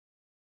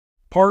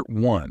Part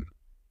 1.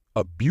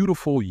 A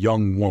Beautiful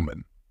Young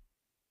Woman.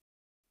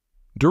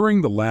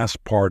 During the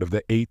last part of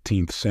the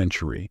 18th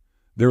century,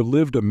 there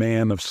lived a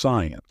man of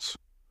science.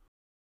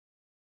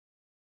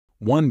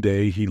 One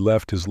day he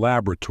left his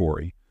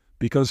laboratory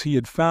because he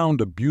had found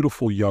a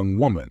beautiful young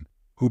woman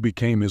who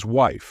became his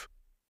wife.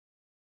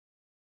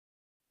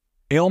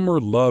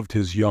 Aylmer loved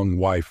his young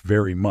wife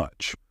very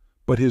much,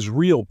 but his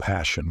real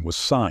passion was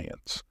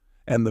science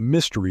and the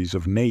mysteries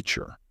of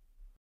nature.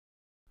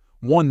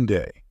 One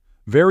day,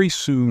 very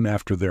soon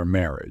after their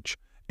marriage,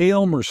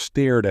 Aylmer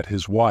stared at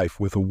his wife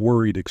with a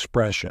worried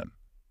expression.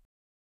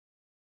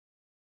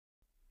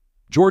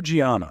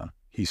 "Georgiana,"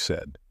 he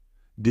said,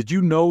 "did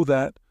you know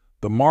that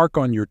the mark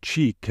on your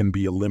cheek can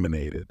be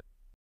eliminated?"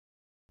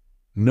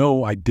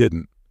 "No, I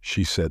didn't,"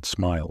 she said,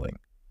 smiling.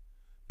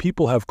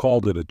 "People have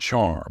called it a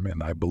charm,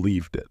 and I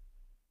believed it.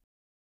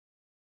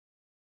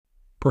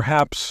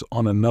 Perhaps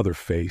on another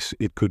face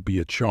it could be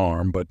a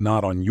charm, but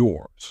not on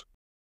yours.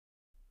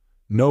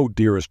 No,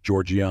 dearest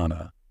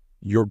Georgiana,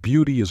 your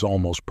beauty is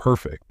almost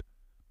perfect,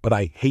 but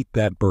I hate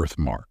that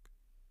birthmark."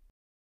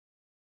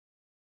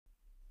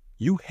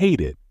 "You hate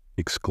it?"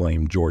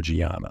 exclaimed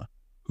Georgiana,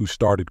 who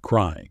started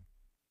crying.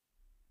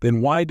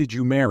 "Then why did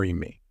you marry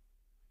me?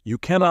 You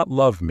cannot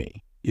love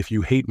me if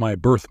you hate my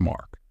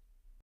birthmark."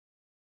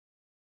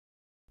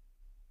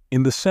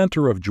 In the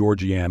center of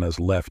Georgiana's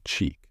left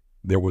cheek,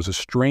 there was a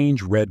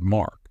strange red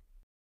mark.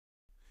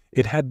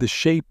 It had the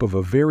shape of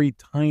a very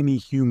tiny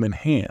human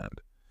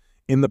hand.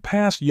 In the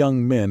past,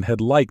 young men had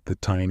liked the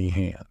tiny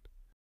hand.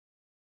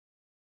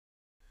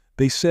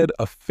 They said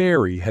a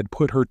fairy had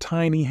put her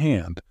tiny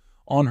hand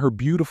on her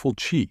beautiful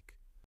cheek.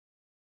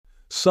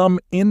 Some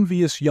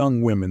envious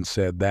young women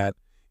said that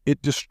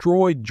it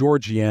destroyed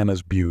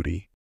Georgiana's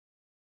beauty.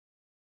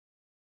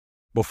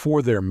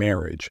 Before their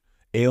marriage,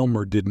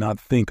 Aylmer did not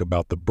think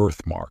about the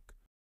birthmark.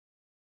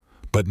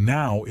 But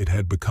now it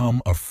had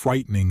become a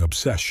frightening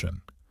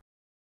obsession.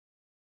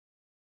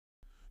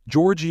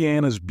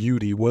 Georgiana's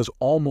beauty was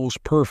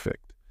almost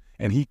perfect,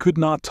 and he could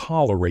not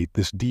tolerate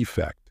this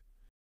defect.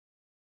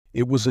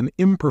 It was an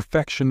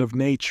imperfection of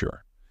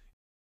nature.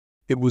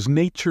 It was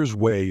nature's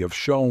way of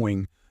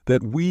showing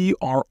that we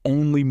are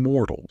only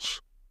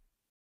mortals.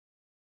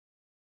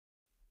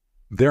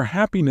 Their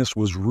happiness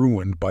was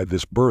ruined by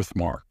this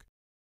birthmark.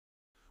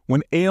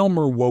 When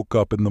Aylmer woke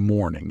up in the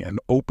morning and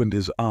opened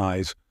his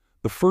eyes,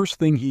 the first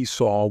thing he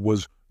saw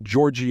was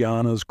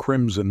Georgiana's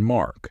crimson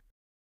mark.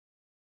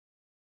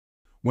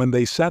 When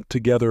they sat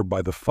together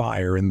by the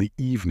fire in the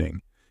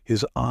evening,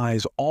 his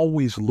eyes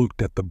always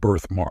looked at the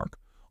birthmark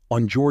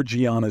on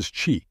Georgiana's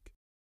cheek.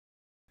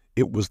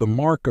 It was the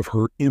mark of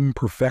her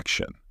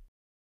imperfection.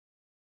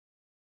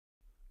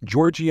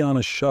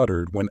 Georgiana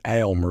shuddered when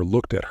Aylmer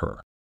looked at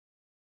her,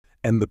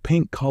 and the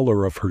pink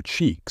color of her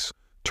cheeks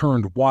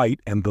turned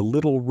white and the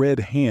little red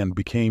hand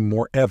became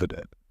more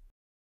evident.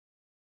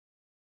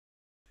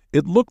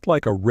 It looked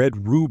like a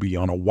red ruby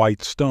on a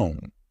white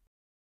stone.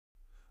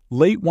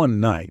 Late one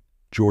night,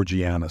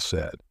 Georgiana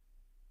said,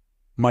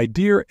 "My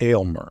dear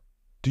Aylmer,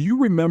 do you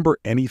remember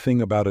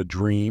anything about a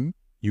dream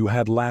you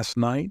had last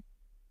night?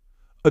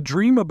 A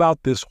dream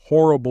about this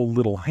horrible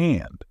little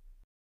hand?"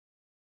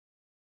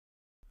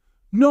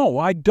 "No,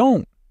 I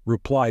don't,"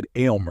 replied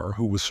Aylmer,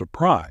 who was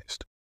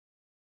surprised.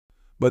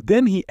 But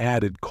then he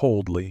added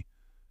coldly,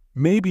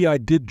 "Maybe I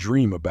did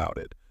dream about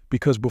it,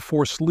 because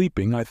before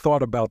sleeping I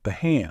thought about the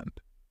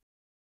hand."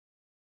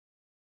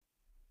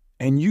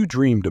 "And you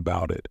dreamed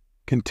about it,"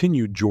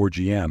 continued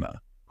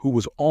Georgiana, who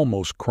was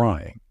almost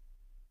crying.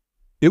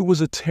 "It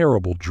was a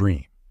terrible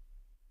dream.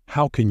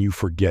 How can you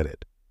forget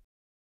it?"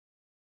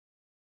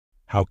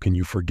 How can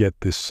you forget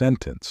this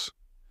sentence?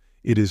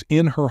 It is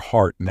in her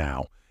heart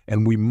now,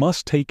 and we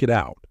must take it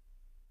out.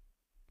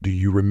 Do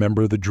you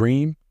remember the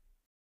dream?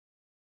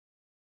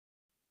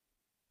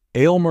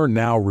 Aylmer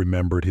now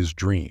remembered his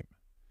dream.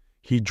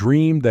 He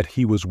dreamed that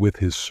he was with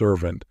his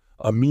servant,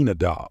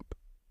 Aminadab.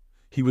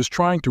 He was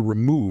trying to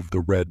remove the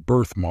red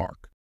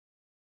birthmark.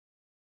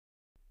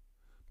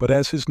 But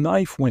as his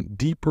knife went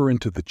deeper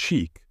into the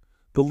cheek,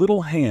 the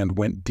little hand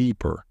went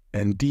deeper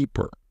and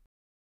deeper.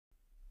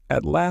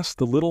 At last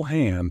the little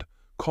hand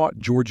caught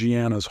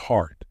Georgiana's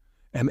heart,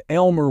 and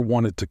Aylmer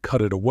wanted to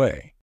cut it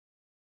away.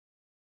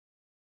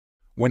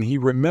 When he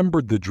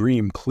remembered the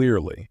dream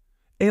clearly,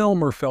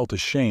 Aylmer felt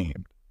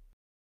ashamed.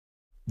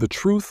 The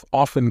truth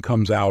often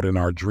comes out in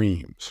our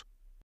dreams.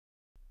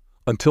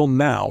 Until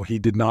now, he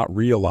did not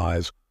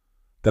realize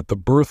that the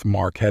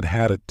birthmark had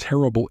had a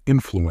terrible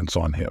influence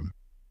on him.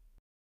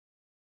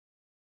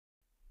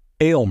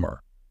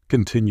 "Aylmer,"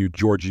 continued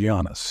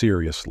Georgiana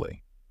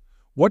seriously,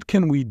 "what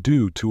can we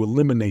do to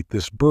eliminate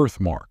this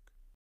birthmark?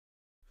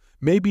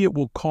 Maybe it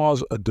will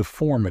cause a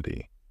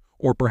deformity,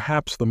 or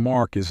perhaps the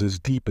mark is as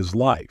deep as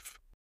life.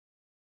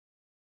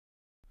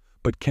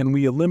 But can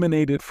we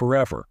eliminate it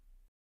forever?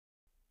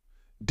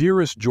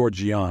 Dearest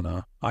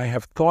Georgiana, I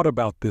have thought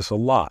about this a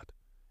lot,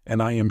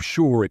 and I am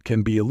sure it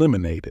can be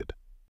eliminated."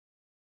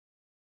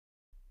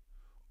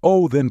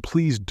 "Oh, then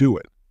please do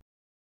it."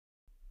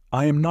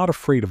 "I am not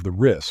afraid of the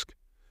risk,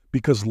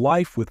 because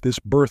life with this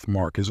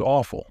birthmark is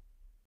awful.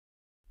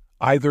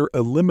 Either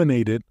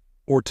eliminate it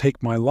or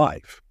take my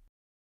life.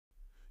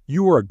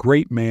 You are a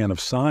great man of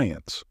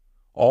science.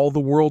 All the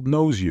world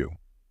knows you.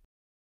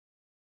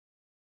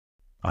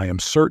 I am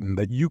certain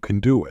that you can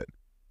do it.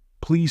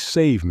 Please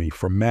save me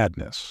from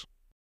madness."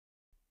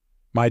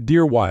 "My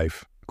dear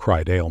wife,"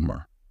 cried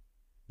Aylmer,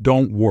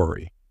 "don't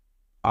worry.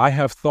 I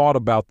have thought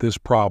about this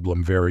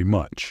problem very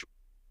much.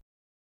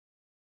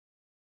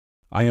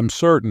 I am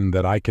certain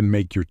that I can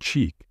make your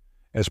cheek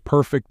as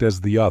perfect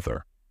as the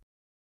other.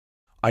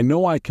 I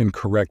know I can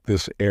correct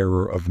this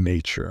error of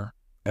nature,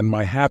 and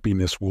my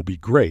happiness will be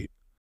great."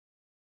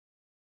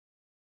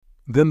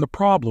 "Then the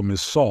problem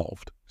is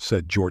solved,"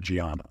 said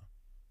Georgiana.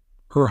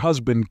 Her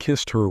husband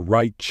kissed her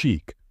right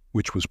cheek,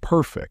 which was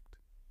perfect.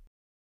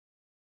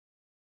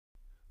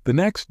 The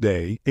next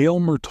day,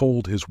 Aylmer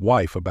told his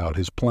wife about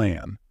his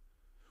plan.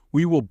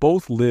 "We will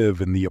both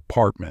live in the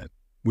apartment,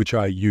 which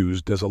I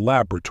used as a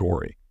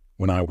laboratory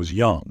when I was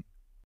young."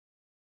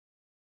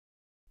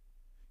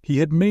 He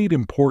had made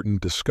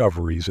important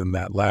discoveries in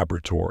that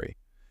laboratory,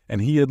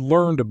 and he had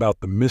learned about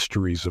the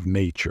mysteries of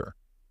nature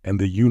and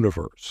the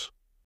universe.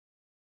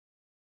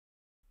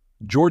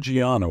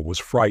 Georgiana was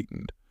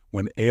frightened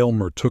when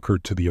Aylmer took her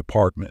to the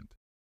apartment.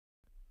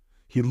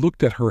 He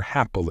looked at her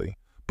happily,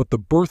 but the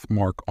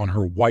birthmark on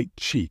her white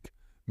cheek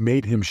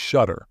made him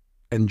shudder,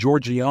 and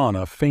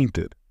Georgiana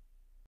fainted.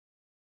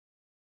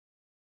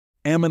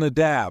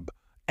 "Aminadab!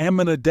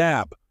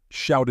 Aminadab!"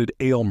 shouted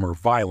Aylmer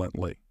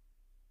violently.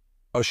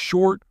 A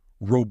short,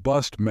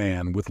 robust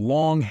man with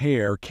long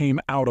hair came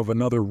out of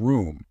another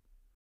room.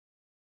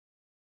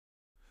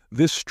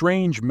 This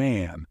strange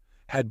man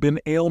had been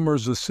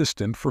Aylmer's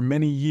assistant for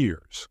many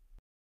years.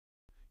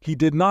 He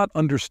did not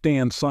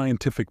understand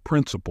scientific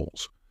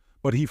principles,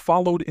 but he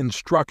followed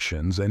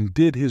instructions and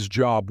did his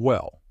job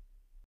well.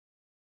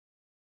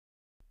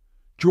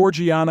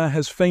 "Georgiana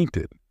has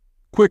fainted.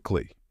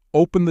 Quickly,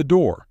 open the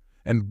door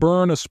and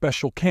burn a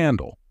special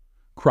candle,"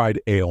 cried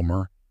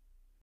Aylmer.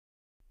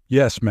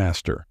 "Yes,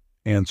 master,"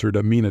 answered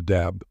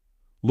Aminadab,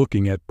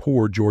 looking at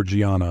poor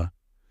Georgiana.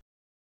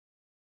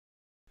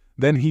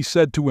 Then he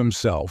said to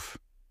himself,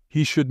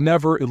 he should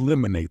never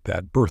eliminate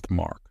that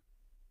birthmark.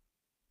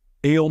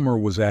 Aylmer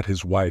was at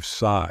his wife's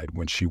side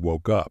when she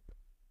woke up.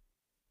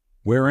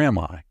 "Where am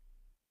I?"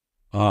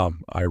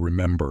 I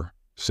remember,"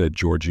 said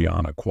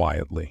Georgiana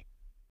quietly.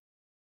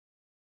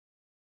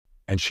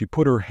 And she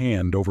put her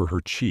hand over her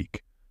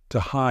cheek to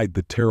hide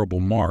the terrible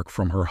mark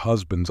from her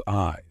husband's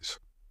eyes.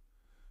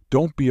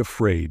 "Don't be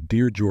afraid,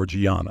 dear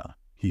Georgiana,"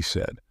 he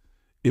said.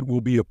 "It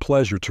will be a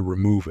pleasure to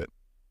remove it."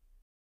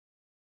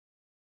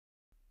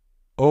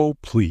 "Oh,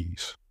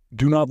 please,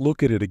 do not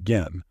look at it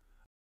again.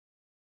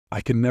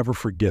 I can never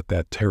forget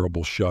that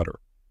terrible shudder."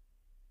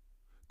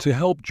 To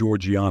help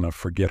Georgiana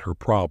forget her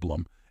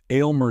problem,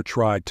 Aylmer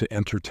tried to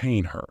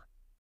entertain her.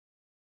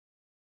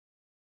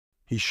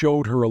 He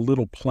showed her a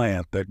little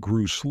plant that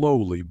grew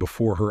slowly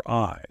before her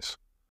eyes.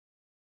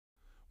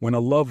 When a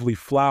lovely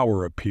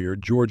flower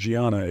appeared,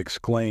 Georgiana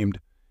exclaimed,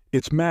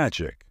 "It's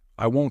magic.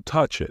 I won't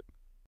touch it."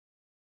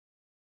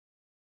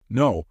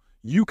 "No,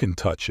 you can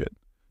touch it.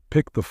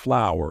 Pick the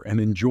flower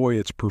and enjoy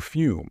its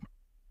perfume."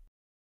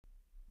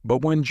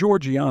 But when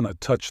Georgiana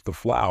touched the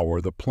flower,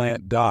 the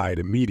plant died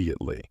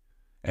immediately,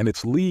 and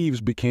its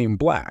leaves became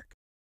black.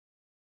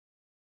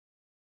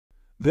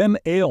 Then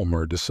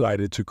Aylmer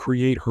decided to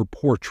create her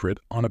portrait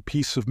on a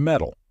piece of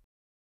metal.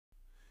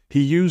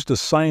 He used a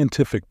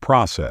scientific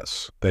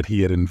process that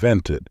he had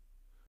invented.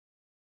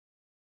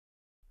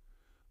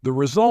 The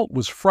result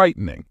was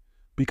frightening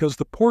because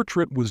the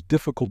portrait was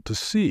difficult to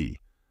see,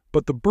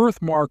 but the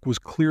birthmark was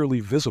clearly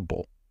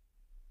visible.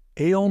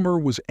 Aylmer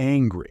was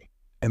angry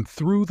and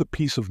threw the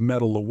piece of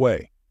metal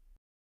away.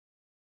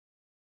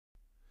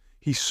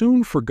 He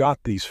soon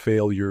forgot these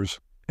failures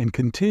and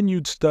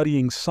continued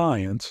studying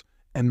science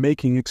and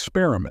making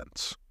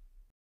experiments.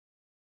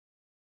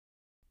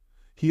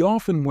 He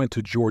often went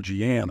to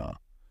Georgiana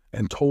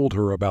and told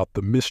her about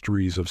the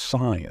mysteries of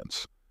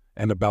science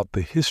and about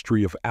the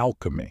history of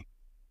alchemy.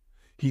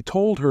 He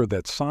told her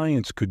that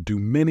science could do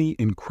many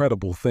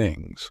incredible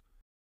things,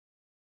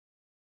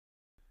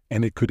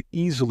 and it could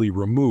easily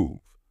remove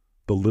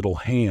the little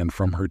hand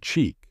from her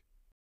cheek.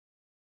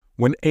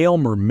 When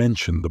Aylmer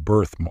mentioned the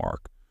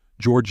birthmark,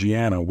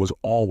 Georgiana was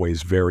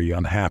always very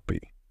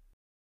unhappy.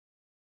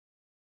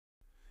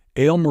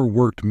 Aylmer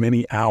worked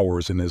many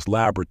hours in his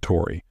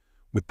laboratory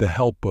with the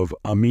help of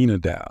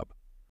Aminadab.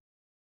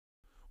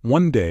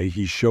 One day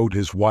he showed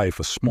his wife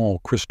a small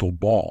crystal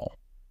ball.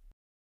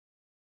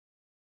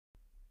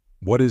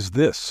 "What is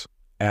this?"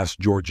 asked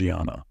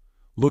Georgiana,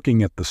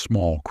 looking at the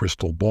small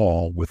crystal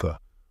ball with a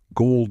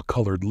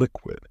gold-colored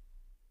liquid.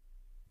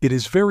 "It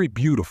is very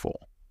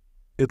beautiful.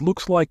 It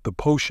looks like the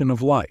potion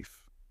of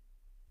life.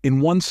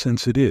 In one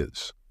sense it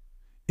is.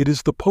 It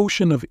is the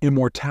potion of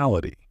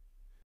immortality.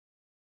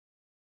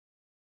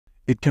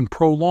 It can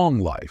prolong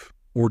life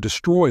or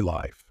destroy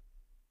life."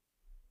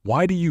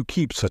 "Why do you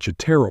keep such a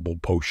terrible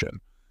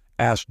potion?"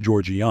 asked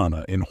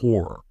Georgiana in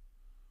horror.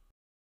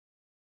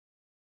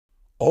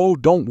 "Oh,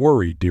 don't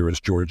worry,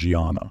 dearest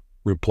Georgiana,"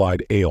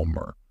 replied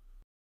Aylmer.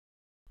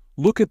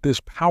 "Look at this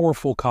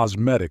powerful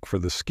cosmetic for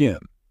the skin."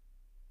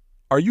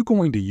 "Are you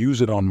going to use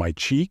it on my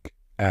cheek?"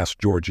 asked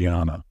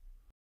Georgiana.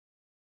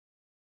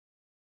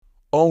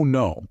 "Oh,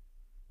 no.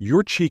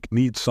 Your cheek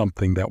needs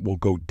something that will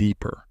go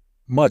deeper,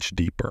 much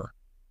deeper."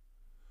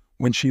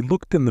 When she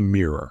looked in the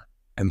mirror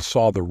and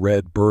saw the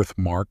red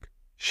birthmark,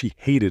 she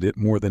hated it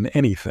more than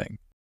anything.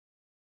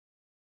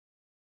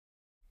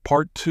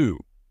 Part 2.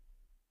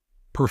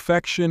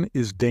 Perfection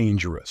is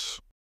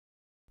dangerous.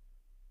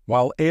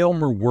 While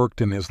Aylmer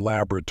worked in his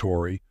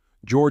laboratory,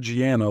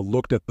 Georgiana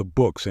looked at the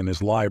books in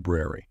his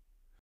library.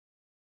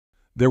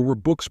 There were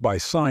books by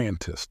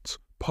scientists,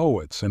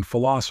 poets, and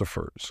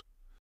philosophers.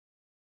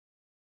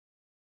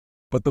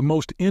 But the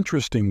most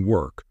interesting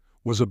work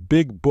was a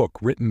big book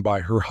written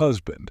by her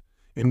husband,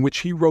 in which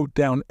he wrote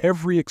down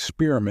every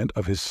experiment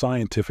of his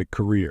scientific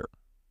career.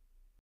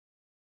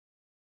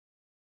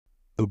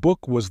 The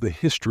book was the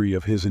history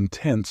of his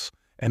intense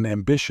and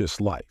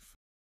ambitious life.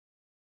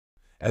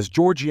 As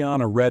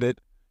Georgiana read it,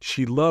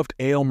 she loved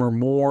Aylmer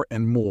more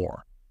and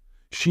more.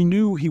 She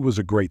knew he was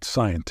a great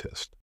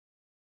scientist.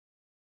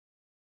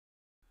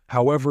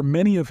 However,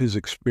 many of his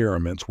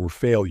experiments were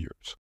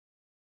failures,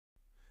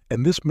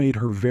 and this made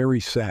her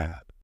very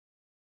sad.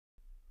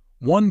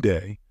 One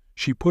day,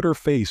 she put her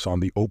face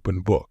on the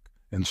open book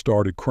and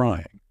started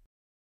crying.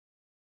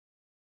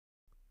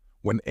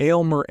 When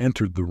Aylmer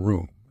entered the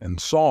room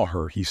and saw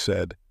her, he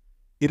said,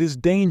 "It is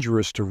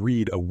dangerous to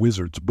read a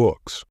wizard's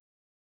books.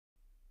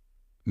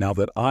 Now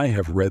that I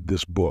have read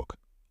this book,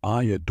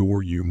 I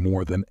adore you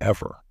more than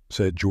ever,"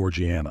 said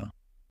Georgiana.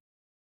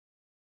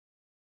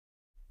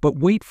 "But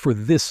wait for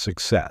this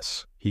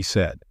success," he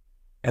said,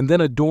 "and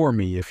then adore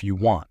me if you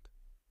want.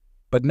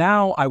 But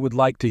now I would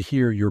like to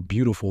hear your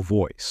beautiful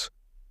voice.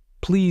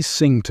 Please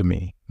sing to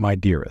me, my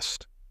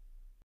dearest."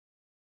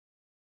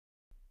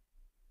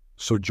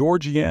 So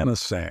Georgiana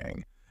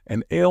sang,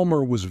 and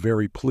Aylmer was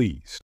very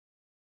pleased.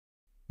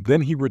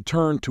 Then he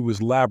returned to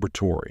his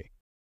laboratory.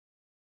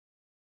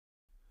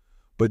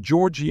 But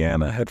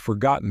Georgiana had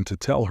forgotten to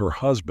tell her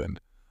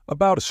husband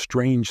about a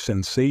strange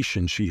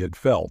sensation she had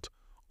felt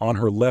on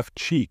her left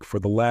cheek for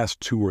the last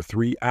 2 or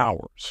 3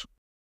 hours.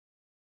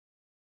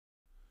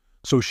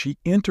 So she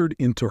entered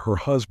into her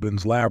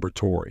husband's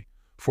laboratory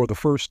for the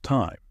first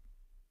time.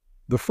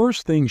 The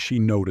first thing she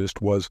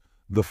noticed was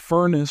the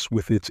furnace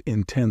with its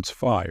intense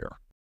fire.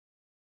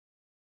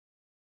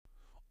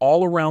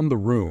 All around the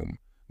room,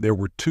 there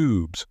were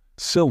tubes,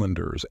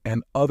 cylinders,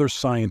 and other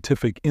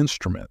scientific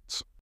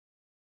instruments.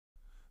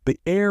 The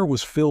air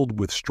was filled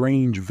with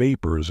strange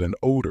vapors and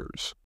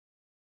odors.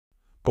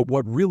 But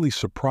what really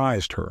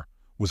surprised her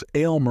was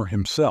Aylmer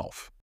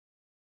himself.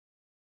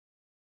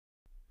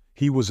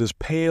 He was as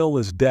pale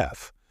as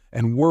death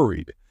and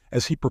worried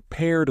as he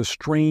prepared a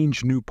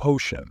strange new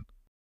potion.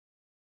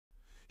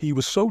 He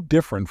was so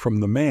different from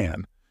the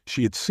man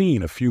she had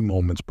seen a few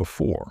moments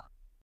before.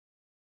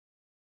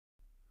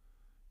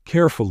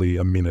 "Carefully,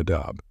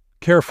 Aminadab,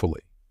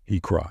 carefully," he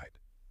cried.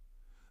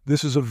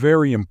 "This is a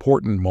very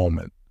important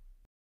moment."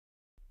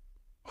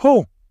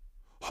 "Ho!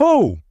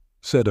 Ho!"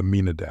 said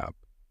Aminadab.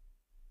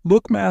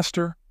 "Look,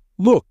 master,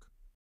 look."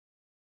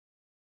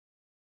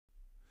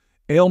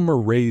 Aylmer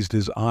raised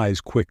his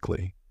eyes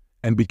quickly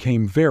and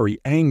became very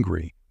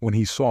angry when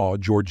he saw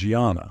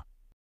Georgiana.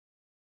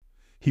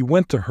 He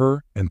went to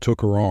her and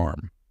took her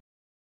arm.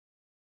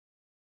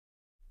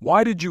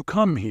 "Why did you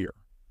come here?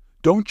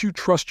 Don't you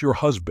trust your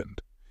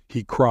husband?"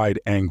 he cried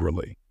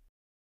angrily.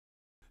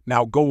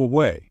 "Now go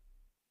away."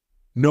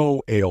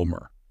 "No,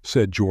 Aylmer,"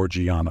 said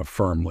Georgiana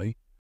firmly.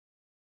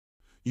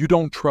 "You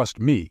don't trust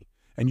me,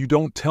 and you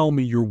don't tell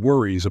me your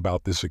worries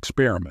about this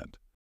experiment.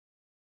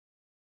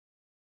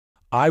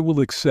 I will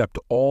accept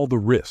all the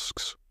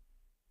risks."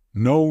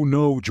 "No,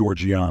 no,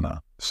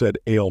 Georgiana," said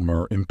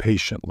Aylmer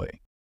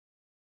impatiently.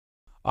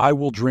 "I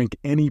will drink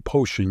any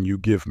potion you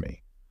give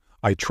me.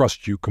 I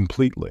trust you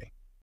completely."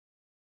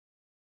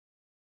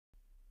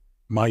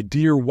 "My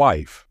dear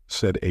wife,"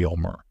 said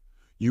Aylmer,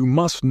 "you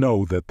must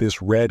know that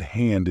this red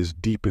hand is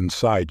deep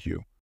inside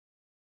you.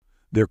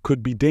 There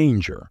could be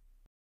danger."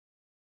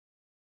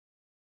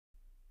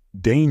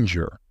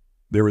 "Danger?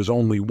 There is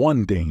only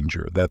one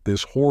danger, that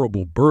this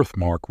horrible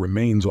birthmark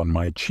remains on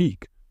my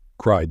cheek,"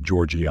 cried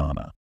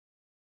Georgiana.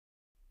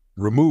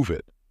 Remove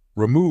it,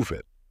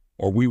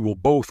 or we will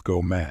both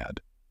go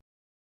mad."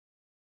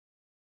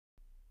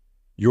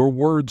 "Your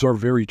words are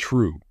very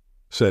true,"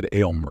 said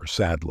Aylmer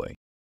sadly.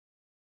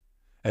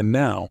 "And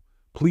now,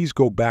 please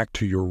go back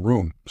to your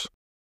rooms.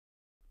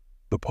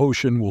 The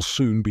potion will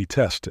soon be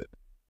tested."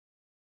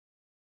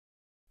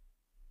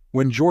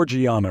 When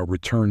Georgiana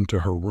returned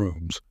to her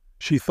rooms,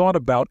 she thought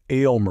about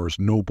Aylmer's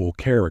noble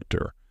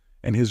character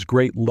and his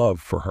great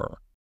love for her.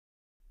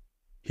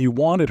 He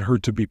wanted her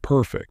to be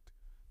perfect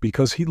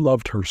because he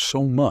loved her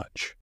so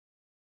much.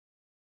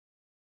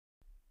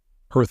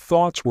 Her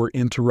thoughts were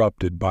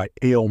interrupted by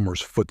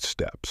Aylmer's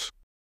footsteps.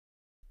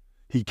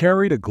 He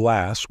carried a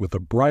glass with a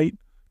bright,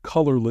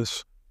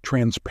 colorless,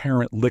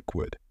 transparent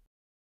liquid.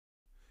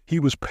 He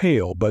was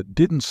pale but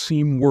didn't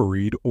seem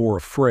worried or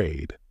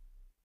afraid.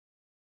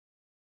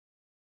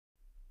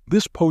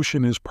 "This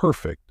potion is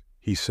perfect,"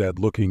 he said,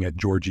 looking at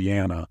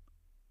Georgiana.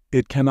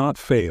 "It cannot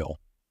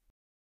fail.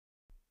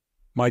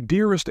 My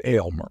dearest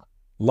Aylmer,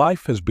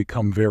 life has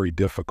become very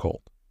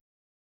difficult.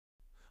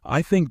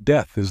 I think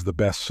death is the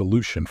best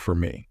solution for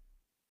me."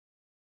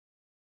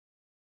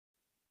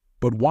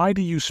 "But why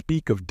do you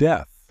speak of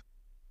death?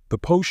 The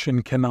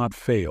potion cannot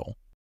fail.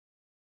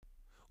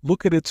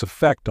 Look at its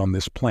effect on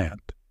this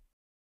plant."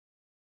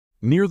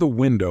 Near the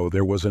window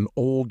there was an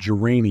old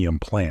geranium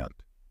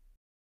plant.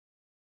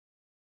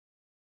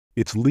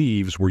 Its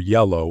leaves were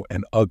yellow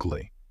and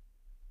ugly.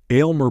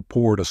 Aylmer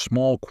poured a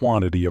small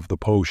quantity of the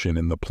potion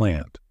in the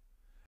plant.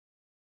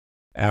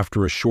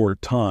 After a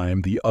short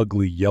time, the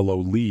ugly yellow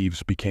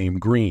leaves became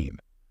green.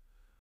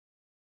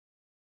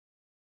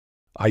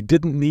 "I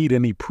didn't need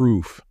any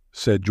proof,"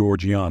 said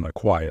Georgiana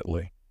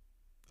quietly.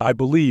 "I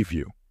believe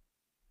you.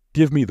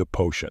 Give me the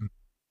potion.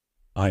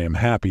 I am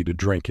happy to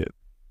drink it."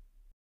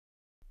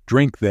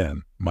 "Drink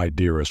then, my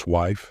dearest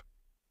wife.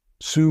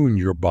 Soon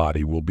your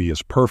body will be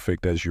as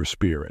perfect as your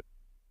spirit."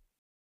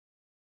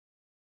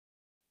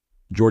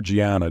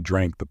 Georgiana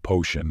drank the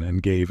potion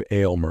and gave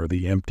Aylmer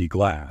the empty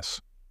glass.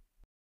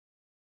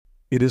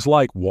 "It is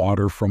like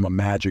water from a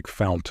magic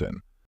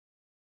fountain.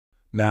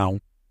 Now,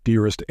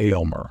 dearest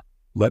Aylmer,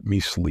 let me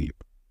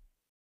sleep."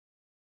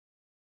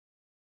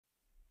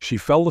 She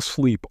fell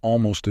asleep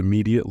almost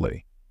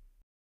immediately.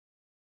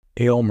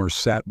 Aylmer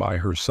sat by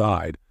her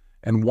side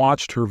and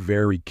watched her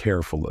very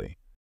carefully.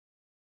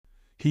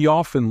 He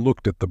often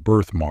looked at the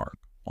birthmark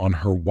on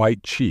her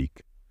white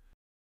cheek.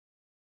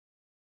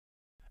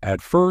 At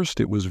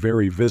first it was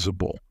very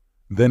visible,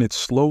 then it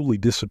slowly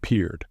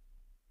disappeared.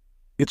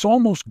 "It's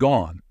almost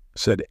gone,"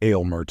 said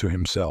Aylmer to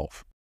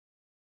himself.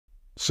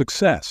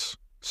 "Success,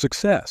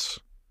 success,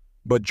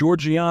 but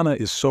Georgiana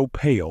is so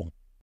pale."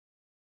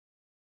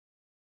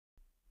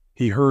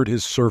 He heard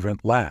his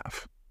servant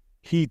laugh.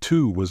 He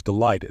too was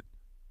delighted.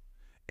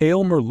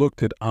 Aylmer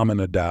looked at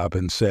Aminadab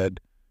and said,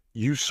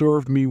 "You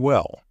served me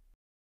well.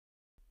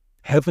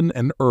 Heaven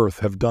and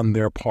earth have done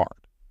their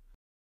part.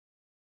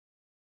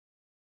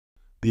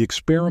 The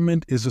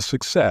experiment is a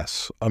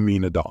success,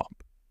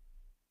 Aminadab."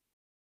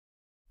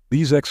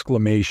 These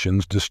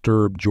exclamations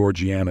disturbed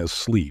Georgiana's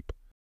sleep.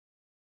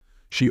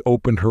 She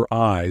opened her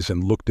eyes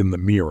and looked in the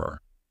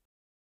mirror.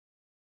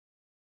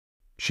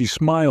 She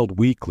smiled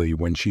weakly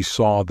when she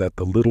saw that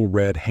the little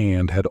red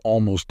hand had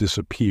almost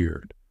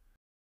disappeared.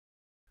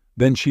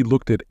 Then she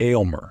looked at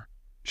Aylmer.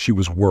 She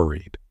was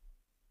worried.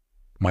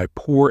 "My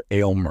poor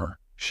Aylmer,"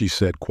 she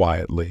said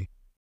quietly.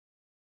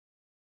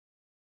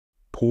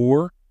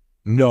 "Poor?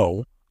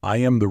 No, I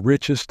am the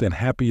richest and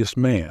happiest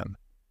man,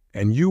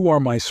 and you are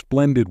my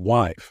splendid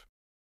wife.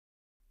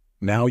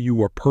 Now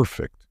you are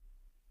perfect."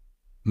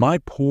 "My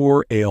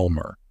poor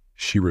Aylmer,"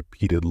 she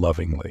repeated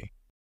lovingly.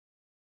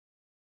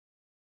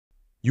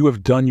 "You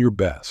have done your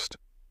best.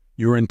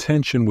 Your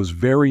intention was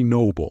very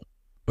noble,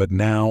 but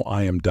now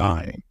I am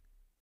dying."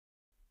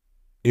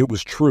 It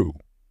was true.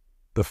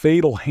 The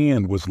fatal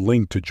hand was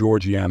linked to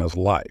Georgiana's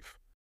life.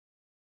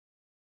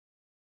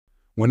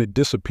 When it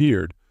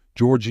disappeared,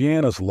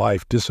 Georgiana's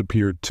life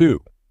disappeared too,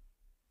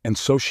 and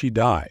so she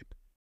died.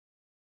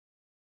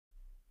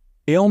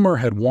 Aylmer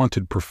had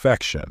wanted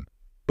perfection,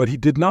 but he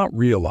did not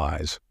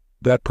realize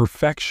that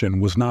perfection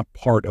was not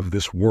part of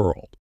this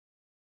world.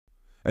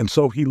 And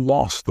so he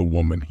lost the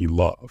woman he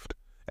loved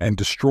and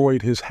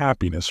destroyed his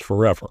happiness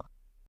forever.